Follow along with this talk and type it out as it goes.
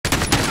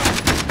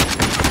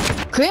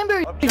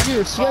Cranberry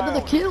juice, you had the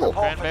kill.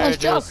 Nice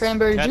job,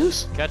 cranberry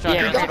juice. Catch on.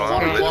 You got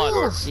 4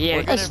 kills.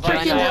 Yeah, That's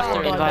freaking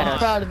invite well. I'm us.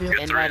 proud of you.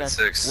 Invite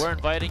us. We're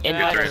inviting you.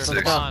 Invite us.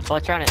 Let's go.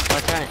 Let's run it.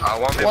 Let's run it. I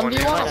want me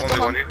 1v1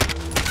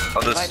 1v1.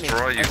 I'll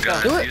destroy you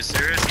guys. Do Are it. you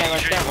serious? Okay,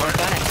 let's go. You Let's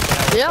run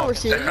it. Yeah, we're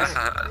serious.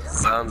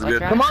 Sounds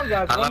good. Come on,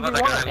 guys. I love how the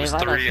guy who's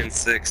 1v1. 3 and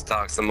 6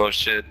 talks the most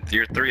shit.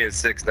 You're 3 and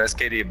 6. Nice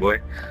KD,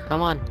 boy.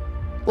 Come on.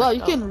 Wow,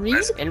 you can read?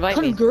 Invite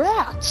me.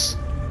 Congrats.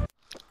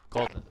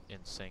 Golden in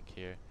sync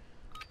here.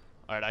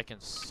 Alright, I can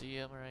see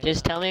him right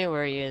Just tell me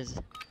where he is.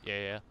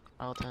 Yeah.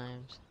 All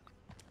times.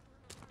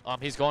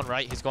 He's going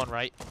right. He's going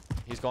right.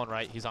 He's going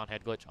right. He's on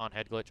head glitch. On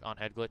head glitch. On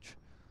head glitch.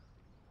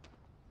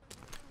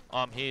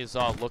 He's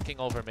looking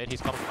over mid. He's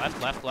coming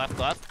left.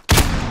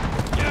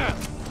 Yeah.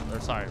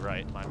 Or sorry,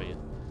 right. My bad.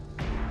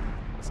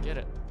 Let's get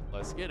it.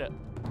 Let's get it.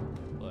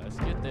 Let's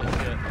get this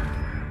shit.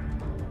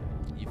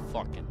 You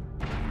fucking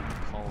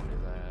cone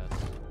his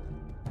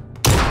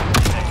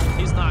ass.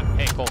 He's not.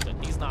 Hey, Colton.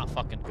 He's not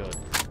fucking good.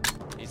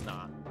 He's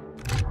not.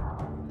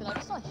 Can I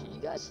just not hear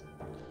you guys?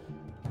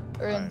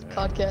 Or in Alright,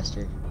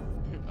 Podcaster?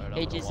 Alright,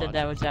 He just said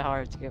that was a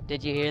hard script.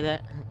 Did you hear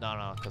that?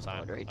 No, because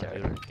I'm Right a there.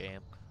 good game.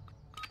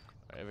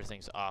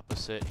 Everything's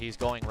opposite. He's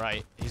going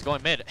right. He's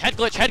going mid. Head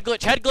glitch, head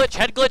glitch, head glitch,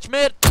 head glitch,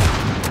 mid!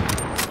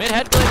 Mid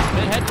head glitch,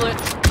 mid head glitch.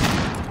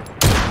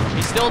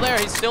 He's still there,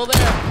 he's still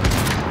there.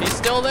 He's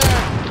still there.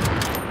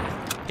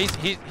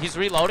 He's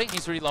reloading,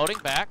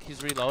 back,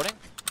 he's reloading.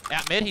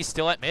 At mid, he's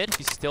still at mid,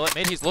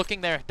 he's looking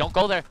there. Don't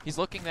go there. He's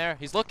looking there.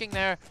 He's looking.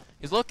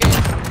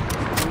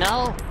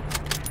 No.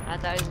 I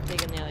thought he was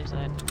taking the other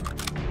side.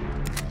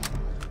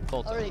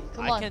 Colton, Alright,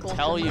 come I on, can Colton,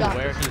 tell you you got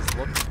where this. he's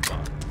looking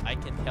from. I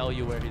can tell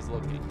you where he's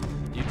looking.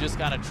 You just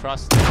gotta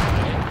trust him,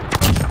 right?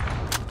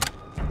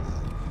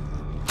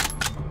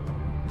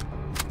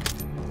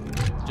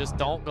 Just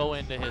don't go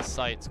into his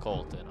sights,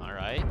 Colton,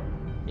 alright?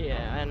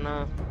 Yeah, I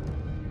know.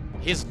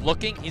 He's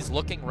looking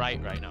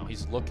right now.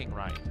 He's looking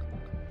right.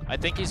 I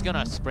think he's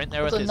gonna sprint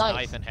there with his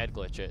knife and head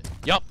glitch it.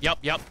 Yup.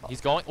 He's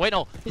going. Wait,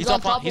 no. He's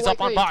up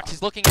on box.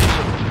 He's looking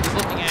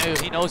at you.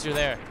 He knows you're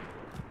there.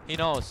 He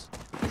knows.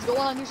 He's going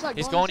on your side.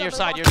 He's going to your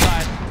side.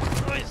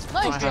 Nice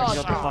I hard job.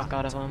 the fuck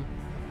out of him.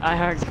 I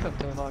hard the fuck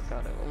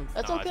out of him.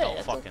 That's No, it okay. don't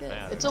That's fucking okay.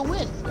 matter. It's a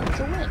win. It's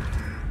a win.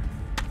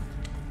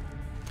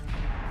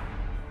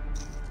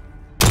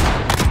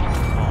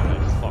 Oh,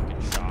 that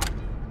fucking shot.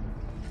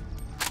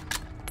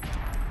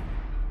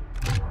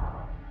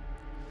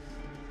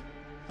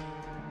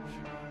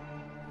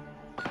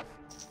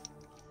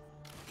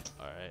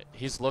 Alright.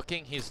 He's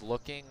looking to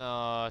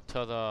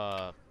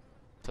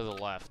the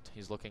left.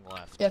 He's looking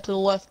left. Yeah, to the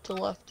left.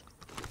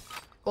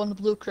 Going to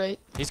blue crate.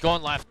 He's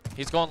going left.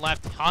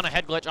 On a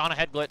head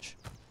glitch.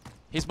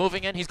 He's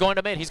moving in. He's going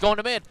to mid. He's going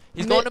to mid.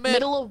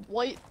 Middle of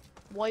white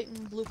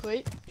and blue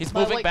crate. He's By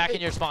moving white back crate.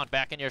 in your spawn. He's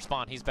back in your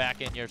spawn. He's back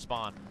in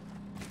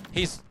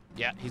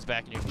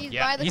your He's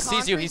yeah. by the He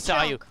sees you. He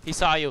concrete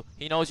saw you.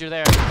 He knows you're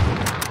there.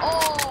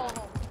 Oh!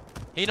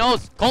 He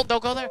knows. Colt,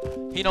 don't go there.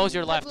 He knows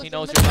you're left. He's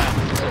looking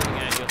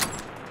at you.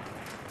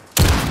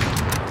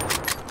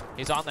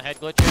 He's on the head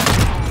glitch here.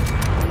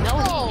 No,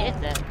 Oh. he hit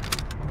that.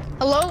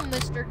 Hello,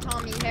 Mr.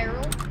 Tommy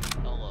Harold.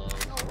 Hello.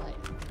 No way.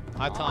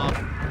 Hi, Tom.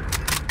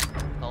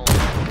 Hello.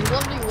 He's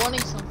gonna be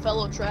wanting some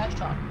fellow trash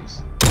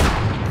talkers.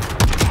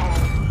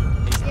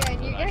 Yeah,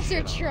 and you guys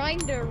are trying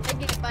to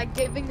rig it by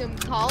giving him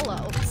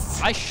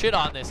callouts. I shit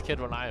on this kid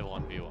when I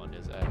 1v1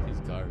 his ass. He's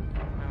garbage.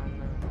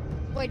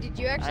 Wait, did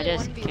you actually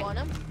just 1v1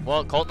 him?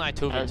 Well, Colt and I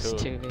That was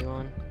 2v2.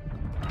 2v1.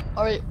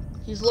 Alright,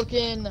 he's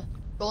looking,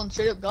 going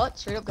straight up gut,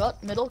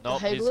 middle,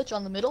 Nope, head he's- glitch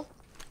on the middle.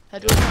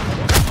 Head glitch on the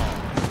middle. Oh.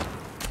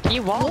 He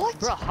wall. What?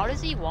 Bro, how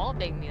does he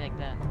wallbang me like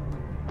that?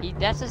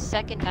 That's the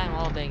second time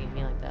wallbanging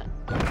me like that.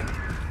 I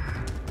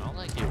don't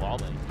think he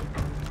wallbanged.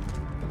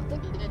 I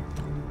think he did.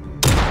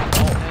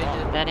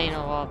 Oh, That ain't a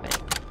wallbang.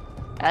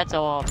 That's a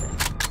wallbang.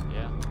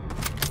 yeah.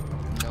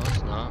 No,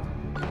 it's not.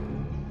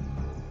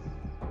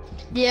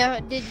 Yeah,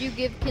 did you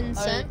give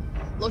consent?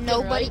 Looking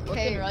Nobody right, looking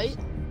cares. right.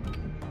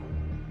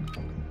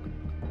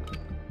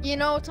 You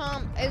know,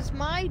 Tom, as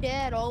my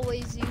dad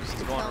always used to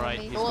He's going tell right.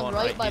 me, He's Going going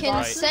right right. by He's right.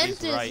 boxes. consent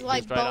He's is right.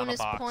 like He's right on the bonus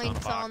box,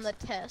 points box. on the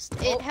test.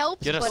 Oh, It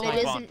helps, Get a but snipe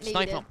it on. isn't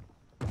Snipe needed. him.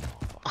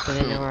 Do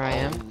they know where I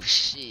am? Oh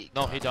shit.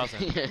 No, he doesn't.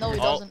 No, he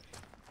Oh. doesn't.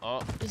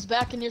 Oh, He's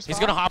back in your spot. he's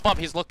gonna hop up.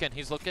 He's looking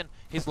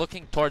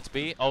towards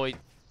B. Oh, He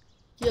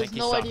has think he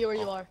no saw- idea where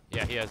you oh. are.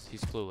 yeah, he has.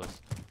 He's clueless.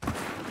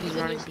 He's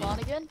in your spawn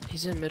again.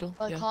 He's in middle.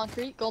 By Yeah.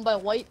 concrete, going by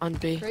white On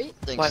B. crate.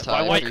 Thanks, Why-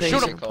 Ty. why Appreciate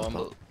shoot your him?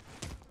 combo.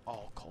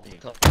 Oh, Colt.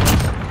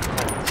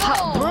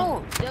 Oh!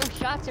 Bro, those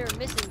shots are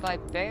missing by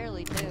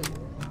barely too.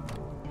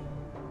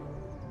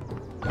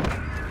 Come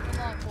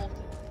on,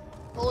 Colton.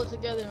 Pull it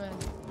together, man.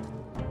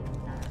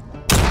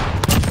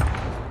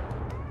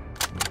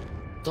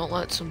 Don't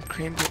let some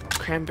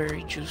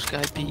cranberry juice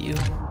guy beat you.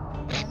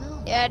 I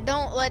know. Yeah,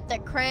 don't let the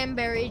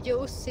cranberry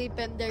juice seep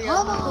into your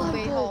Come on,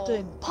 movie hole.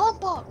 Colton.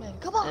 Pump up, man.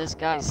 Come on. This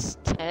guy's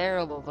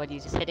terrible, but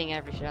he's just hitting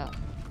every shot.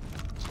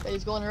 Hey,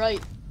 he's going right.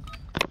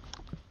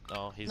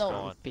 No, he's No.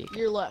 going. B.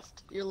 You're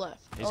left. You're left.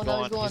 He's oh,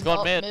 no, going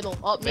up mid. middle.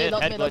 Up Mid, mid,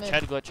 up head mid, up glitch, mid.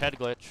 head glitch, head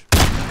glitch.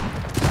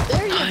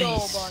 There you go,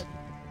 Nice. bud.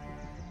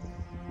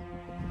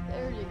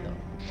 There you go.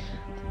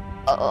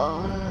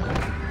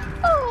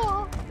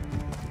 Oh.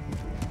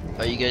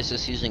 Are you guys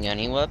just using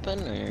any weapon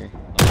or?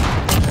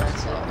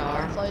 That's a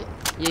car. fight.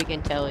 You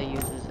can tell he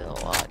uses it a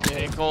lot.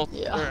 Hey, Colt.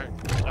 Yeah.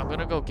 I'm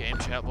gonna go game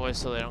chat, boys,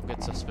 so they don't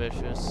get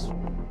suspicious.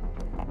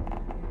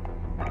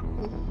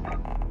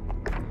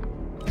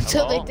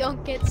 So they Hello?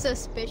 don't get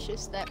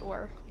suspicious that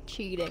we're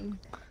cheating.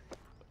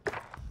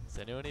 Is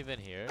anyone even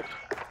here?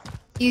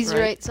 He's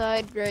Right. right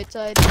side, right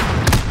side.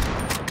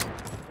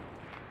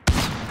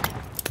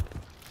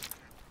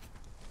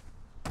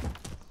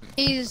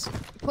 He's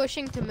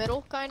pushing to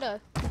middle, kinda.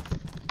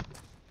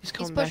 He's He's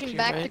coming pushing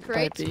back back to to you,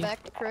 right? crates, By B.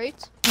 back to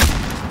crates.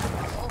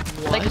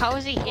 Like, how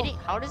is he hitting?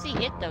 How does he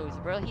hit those,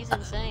 bro? He's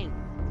insane.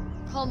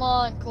 Come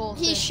on,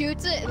 Colton. He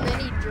shoots it and then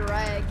he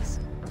drags.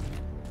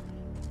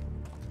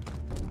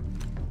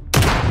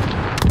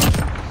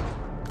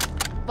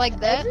 Like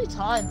that. Every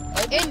time.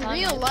 Every In time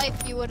real you-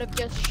 life, you would have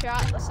just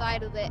shot the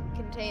side of that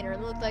container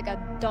and looked like a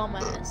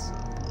dumbass.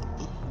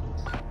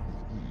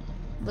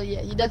 But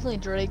yeah, he definitely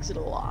drags it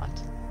a lot.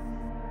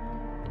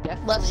 He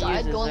definitely Left side,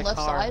 uses going the left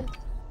car. side.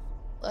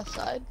 Left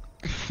side.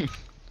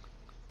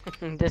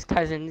 This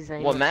guy's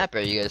insane. What map are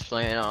you guys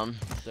playing on?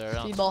 They're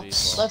on Speedball.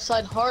 speedball. Left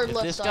side hard, If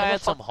left this side. guy had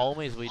left some side.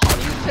 homies, we'd. You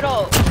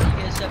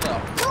guys have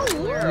a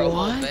terrible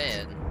What?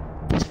 van.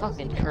 That's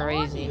fucking On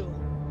crazy. you.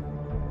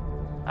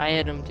 I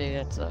hit him too,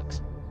 that sucks.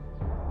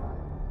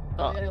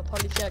 Oh, we gotta go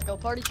party chat, go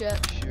party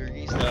chat. Sure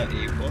he's not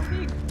able.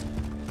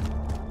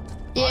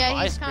 Yeah, On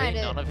my he's screen, kind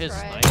none of his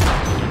trash. snipers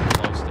are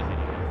close to hitting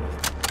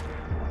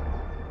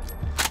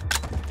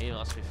him. He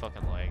must be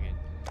fucking lagging.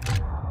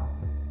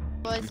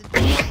 Was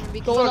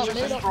Going up Search and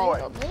mid, up destroy.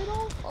 mid, up mid,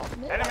 up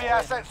mid. Enemy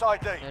assets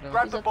ID. Middle.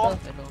 Grab He's the at bomb.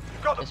 Middle.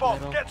 You've got the Just bomb.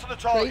 middle. Get to the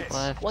target. Crates,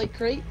 Left. white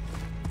crate.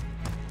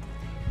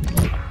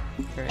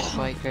 Great,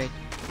 quite great.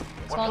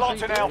 We're on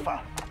planting three.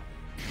 Alpha.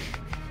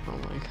 Oh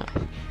my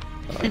god.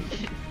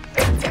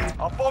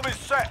 Our bomb is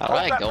set. How do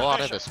Hold I that go out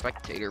of position. the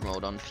spectator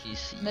mode on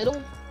PC?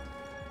 Middle.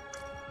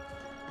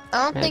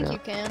 I don't think Middle. you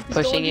can.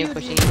 Pushing going you, to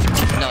pushing you. you.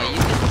 No, you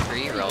can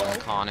free roam,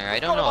 Connor. I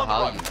don't know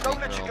how you free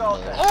Don't let you roam go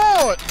though. there.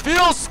 Oh, it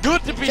feels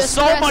good to be Just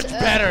so press much F.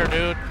 better,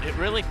 dude. It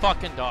really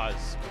fucking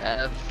does.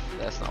 F,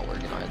 that's not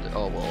working either.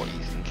 Oh well, you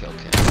can kill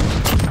Cam.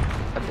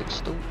 A big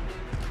stoop.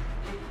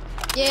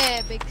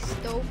 Yeah, big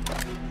stove.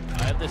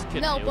 I had this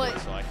kid No, muted, but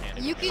so I can't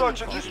You even Search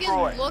can and you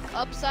destroy. can look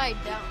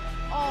upside down.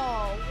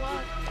 Oh,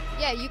 what?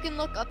 Yeah, you can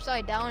look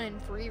upside down in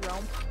free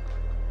roam.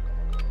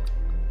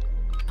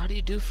 How do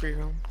you do free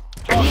roam?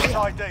 Target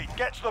ID.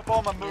 Get to the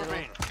bomb and move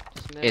in.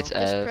 Just middle. It's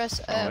Just F.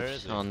 press Oh, where F.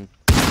 is it? On You've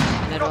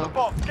got the Middle.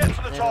 bomb. Get to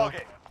the Middle.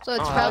 target. So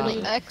it's Oh,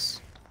 probably I-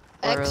 X.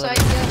 Or X, I like-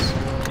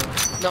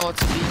 guess. No,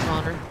 it's B,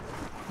 Connor.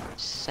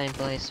 Same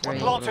place, We're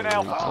right? planting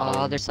Alpha.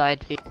 Other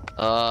side. he's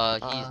Uh,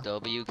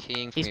 W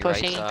king. He's from your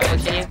pushing, right side.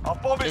 pushing you. Our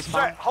bomb is This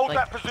bomb, set. Hold like-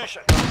 that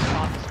position.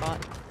 Spot.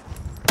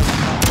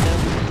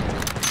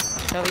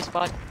 Toby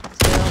spot.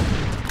 Still.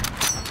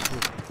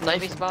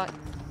 Toby spot.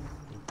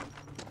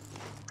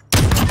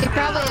 He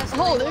probably has to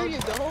Oh, reload. there you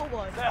go,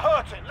 one. They're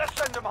hurting. Let's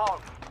send them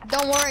home.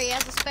 Don't worry,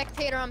 as a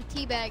spectator, I'm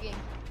teabagging.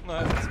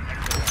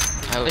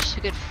 I wish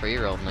you could free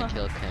roam and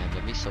kill Cam.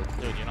 That'd be so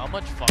cool. Dude, you know how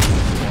much fucking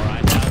score I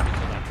have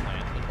because I'm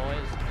playing the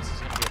boys? This is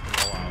gonna be a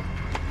blowout.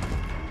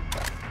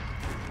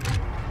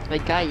 The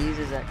guy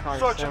uses that car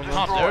Search so and much.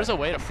 Tom, destroy. there's a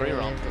way to free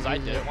roam because I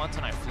did it once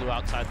and I flew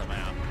outside the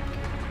map.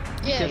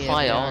 You Yeah, can yeah,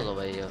 fly yeah. all the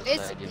way It's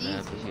outside your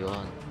map if you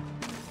want.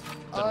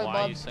 Then Alright, why are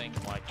bud. you saying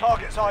why can't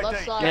Target's ID.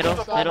 Left side, Get to Middle,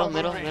 the bomb middle, and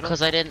middle, move in. middle.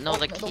 Because I didn't know Oh,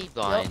 the middle.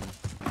 keybind.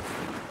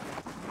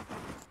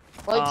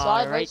 Right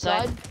side, right right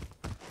side. side.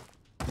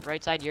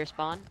 Right side, your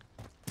spawn.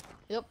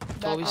 Yep. Back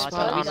Toby right spot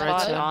side, on back right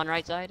side. side. on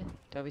right side.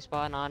 Toby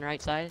spawn on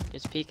right side.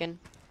 Just peeking.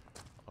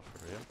 Oh,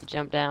 for real?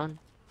 Jump down.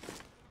 He's He's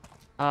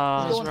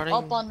going running.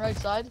 up on right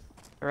side.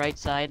 Right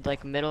side,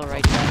 like middle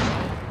right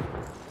side.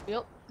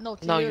 You're No,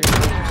 to your- you're- to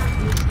your straight. I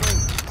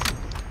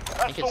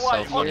That's think the it's way. so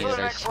On funny to the that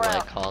I next swear I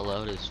round. call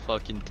out his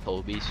fucking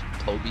Toby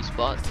spot, Toby Yeah,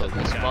 spot.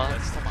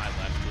 that's to my left.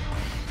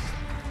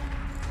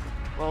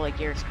 Well, like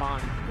your spawn.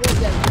 Where,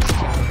 yeah, you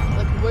spawn.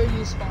 Like where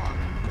you spawn.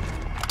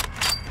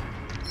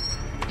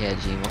 Yeah,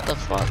 Gene, what the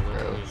fuck,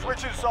 bro?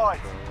 Switch inside.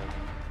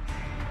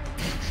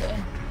 Okay.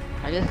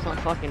 I just want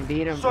to fucking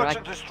beat him, bro. Search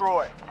and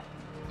destroy.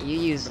 You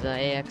use the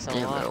AX a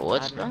Yeah, lot. bro,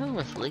 what's I don't- wrong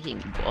with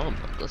licking bomb?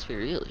 Let's be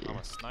real I'm here.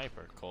 a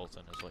sniper,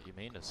 Colton, is what you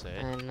mean to say.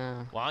 I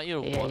know. Why don't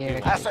you Yeah, what you're-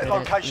 you Asset Middle.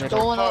 location Middle.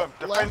 Going confirmed. up,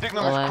 Defending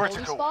them left. is Toby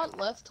critical. spot,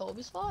 left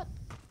Toby spot.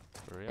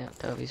 for real? Yeah,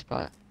 Toby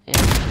spot. Yeah.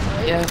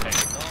 Right? Yeah. Okay,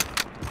 no.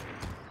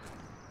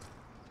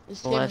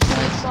 This Left game is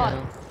side spot.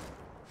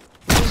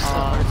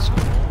 still.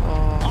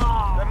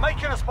 Oh, They're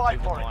making us fight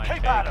Even for though I it. Keep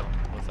hate at him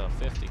them. with a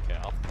 50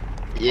 cal.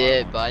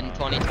 Yeah, Oh my Biden God.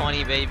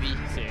 2020, baby.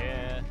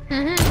 Yeah.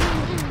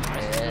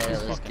 Yeah,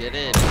 let's get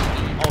it. Oh,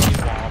 he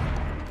wall.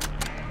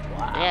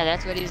 Yeah,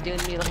 that's what he's doing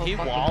to me the whole He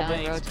fucking wall time, bro.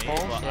 bangs It's me,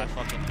 but I bullshit.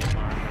 fucking hit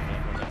mark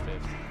him with a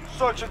 50.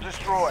 Search and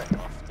destroy.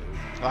 Tough, dude.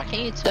 Why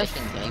can't you type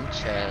in game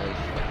chat as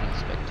fucking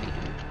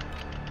spectator?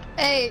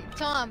 Hey,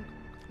 Tom,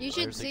 You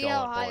should Where's he see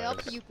how going, high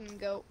up boys? you can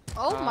go.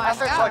 Oh Uh, my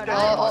Assets god, identified.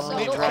 I am Oh, so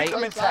Need to right, keep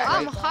them right, intact.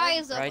 I'm high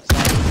as a Right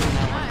side.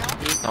 That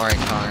one. Peek, Alright,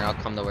 Connor, I'll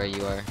come to where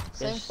you are.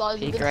 Same just spot as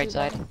you peek can right see,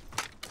 side. buddy.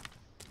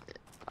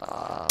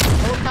 Oh,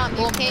 Tom,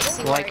 you can't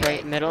see White, where,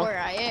 right, middle. where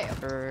I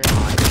am. Or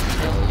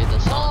Oh, you're the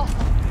sun,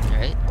 Oh,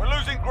 right? We're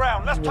losing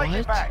ground. Let's take it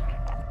What? back.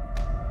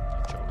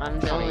 I'm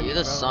Tell telling me, you, you're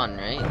the bro. sun,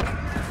 right?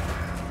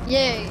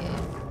 Yeah.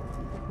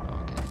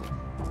 Okay.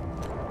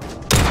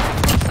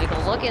 Take a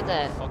look at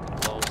that. Fucking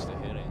close to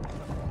hitting.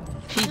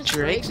 He Just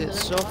drags breaks it it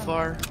so every time.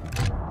 far.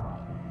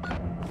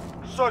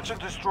 Search and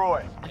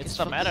destroy. It's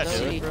the meta,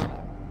 see, dude. bro.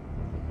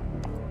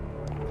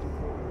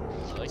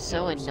 I like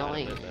So the other side of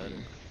annoying. it better.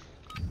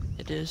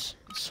 It is.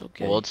 It's so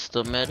good. What's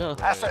the meta?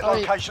 Asset Oh,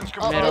 yeah. locations Oh,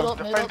 confirmed. middle,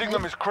 Defending middle,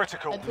 them is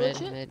critical. Mid. Mid,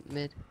 Shit.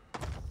 mid.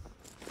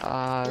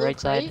 blue Right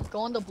side. crate,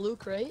 going to blue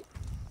crate.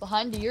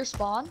 Behind your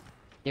spawn.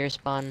 Near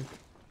spawn.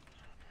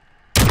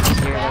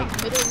 Near Yeah,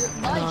 like, middle, your,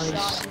 nice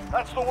Nice. shot.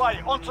 That's the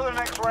way. On to the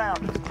next round.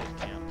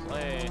 Can't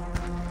play.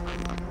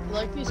 You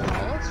like these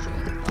calls,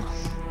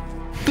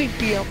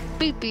 PPM,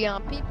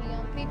 PPM,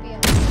 PPM,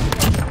 PPM.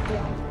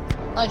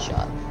 Nice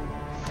shot.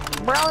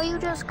 Bro, you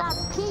just got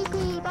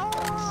PP,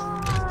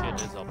 Kid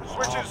is up.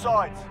 Switching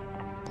sides.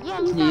 Yeah,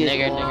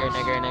 Nigger.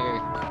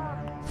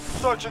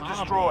 Search and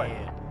destroy.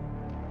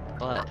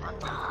 What?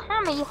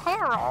 Tommy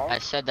Harold. I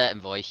said that in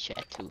voice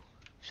chat too,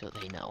 so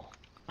they know.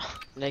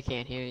 they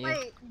can't hear you.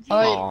 Wait,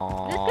 Alright.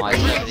 Aww, I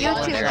This is said a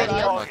YouTube they're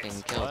video. gonna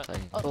fucking kill What?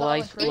 thing. Oh, that Left,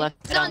 one crate. left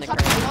He's on on the top,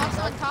 crate. he's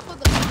on top of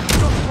the.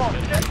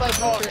 Get By the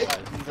blue target.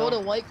 crate. Go to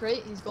white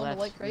crate. He's going Left, to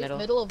white crate. middle.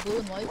 Middle of blue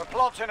and white. We're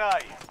planting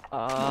A.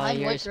 Behind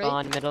Your white crate.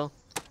 spawn middle.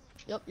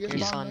 Yep, your Your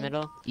spawn. spawn right.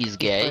 middle. He's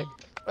gay.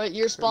 Right,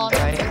 your spawn.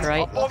 Right.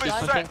 Bomb is Left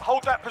set. side.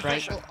 Hold that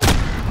position.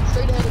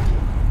 Straight ahead of you.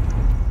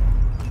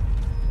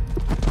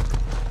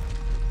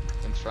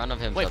 In front of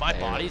him. Wait, my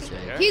body's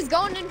there? He's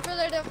going in for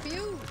the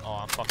defuse. Oh,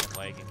 I'm fucking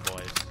lagging,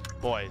 boys.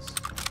 Boys.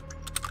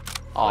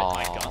 Oh,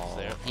 my gun's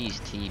there. he's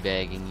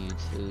teabagging you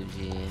too,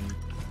 Jin.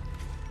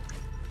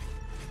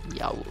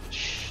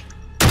 Youch.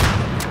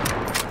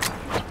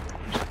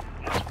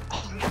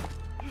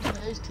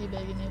 Yeah, he's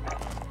teabagging you.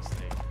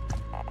 Mistake.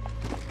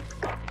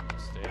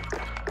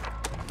 Mistake.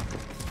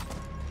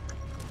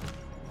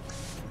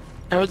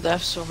 I would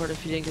laugh so hard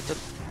if he didn't get the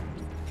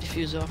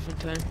defuse off in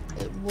time.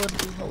 It would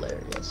be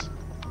hilarious.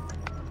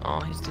 Oh,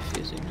 he's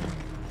defusing now.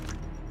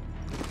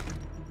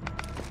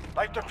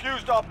 They've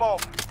defused our bomb.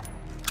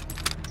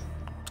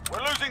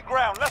 We're losing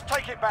ground. Let's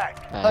take it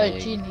back.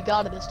 Alright, Gene, you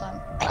got it this time.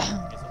 He's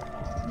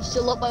a You're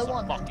still up by He's a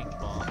one. fucking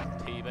bomb.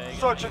 Teabag.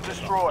 Search and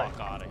destroy.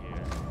 Fuck out of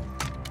here.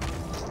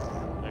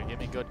 They're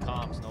giving good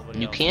comms. Nobody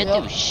You else. can't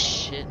Yep. do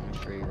shit in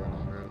free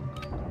roam, bro.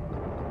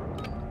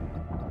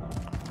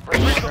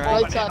 Retrieve the bomb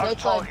Right and side, hit right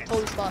those side, targets.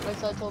 Toby spot, right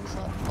side, Toby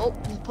spot. Oh,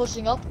 he's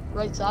pushing up,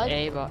 right side.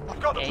 A box.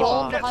 We've got the A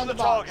bomb. Behind Get to the the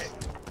box.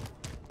 target.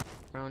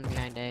 Round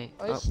behind A.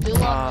 Alright, Oh,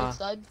 still on right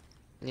side.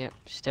 Yep,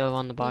 still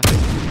on the box.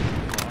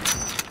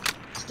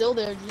 Still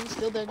there, Gene,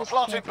 still there. We're Just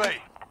planting camping.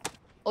 B.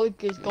 Oh,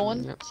 he's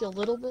going. Yep. See a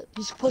little bit.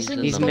 He's pushing.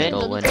 in He's the mid.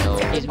 middle pushing,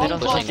 window. He's middle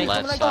pushing pushing.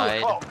 left Coming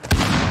side. Clock.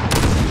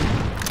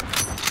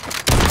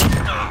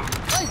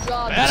 Nice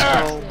job.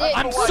 Better! Gene. Yeah,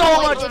 I'm Wait, so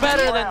wait, much wait,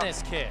 better wait. than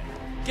this kid.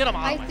 Get him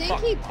out I of my think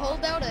fucking he mouth.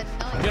 pulled out a Get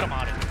knife. him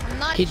out of here. I'm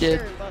not He sure,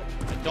 did. but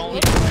Don't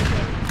Yeah.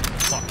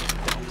 fucking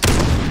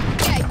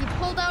yeah, he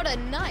pulled out a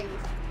knife.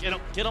 get him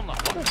the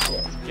fuck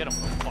out. Get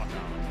him the fuck out.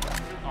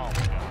 Oh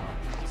my god.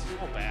 He's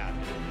so bad.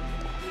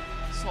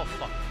 So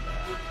fucking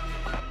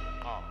bad.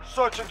 Oh,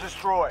 Search and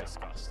destroy.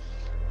 disgusting.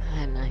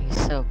 I know,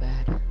 he's so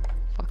bad.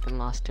 Fucking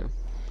lost to him.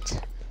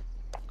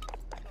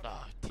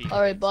 Oh, T.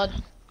 Alright, bud.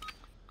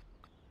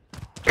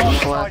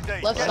 Left Left.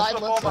 side, Left get side, to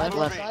the left bomb side, and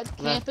left move in. side. Left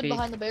Camping B.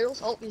 behind the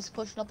barrels. Oh, he's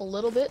pushing up a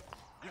little bit.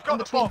 You've got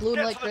the between bomb. blue and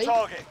Get white to the crate.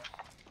 target.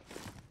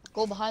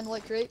 Go behind the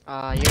white crate.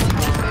 You're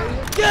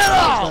Barrier. Get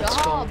out!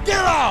 Good job. Get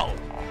out!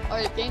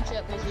 Alright, game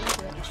chat, please. Game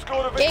chat. You've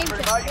scored a Game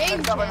victory, check, mate. game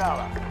Let's have check.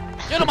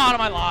 another. Get him out of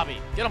my lobby.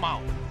 Get him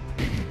out.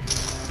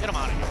 Get him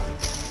out of here.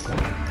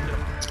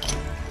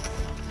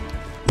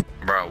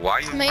 Bro, why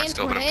are you Man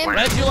still for gonna him. play?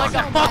 Read you like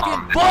a Fucking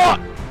fucking bomb,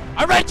 book!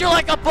 I read you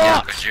like a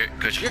Yeah, book!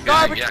 cause You're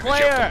garbage you have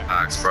player.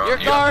 packs, bro. You're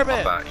You have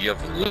garbage. full pack. You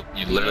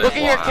literally Look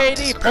at your have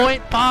KD, packs, okay?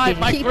 .5.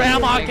 My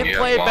grandma can You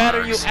play have better,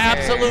 you blocks.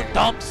 absolute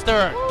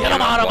dumpster. Get him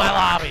You out have of my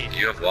blocks. lobby.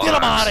 You have Get him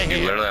blocks. outta You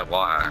here. literally have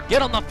blocks.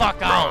 Get him the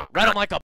fuck out. Read him like a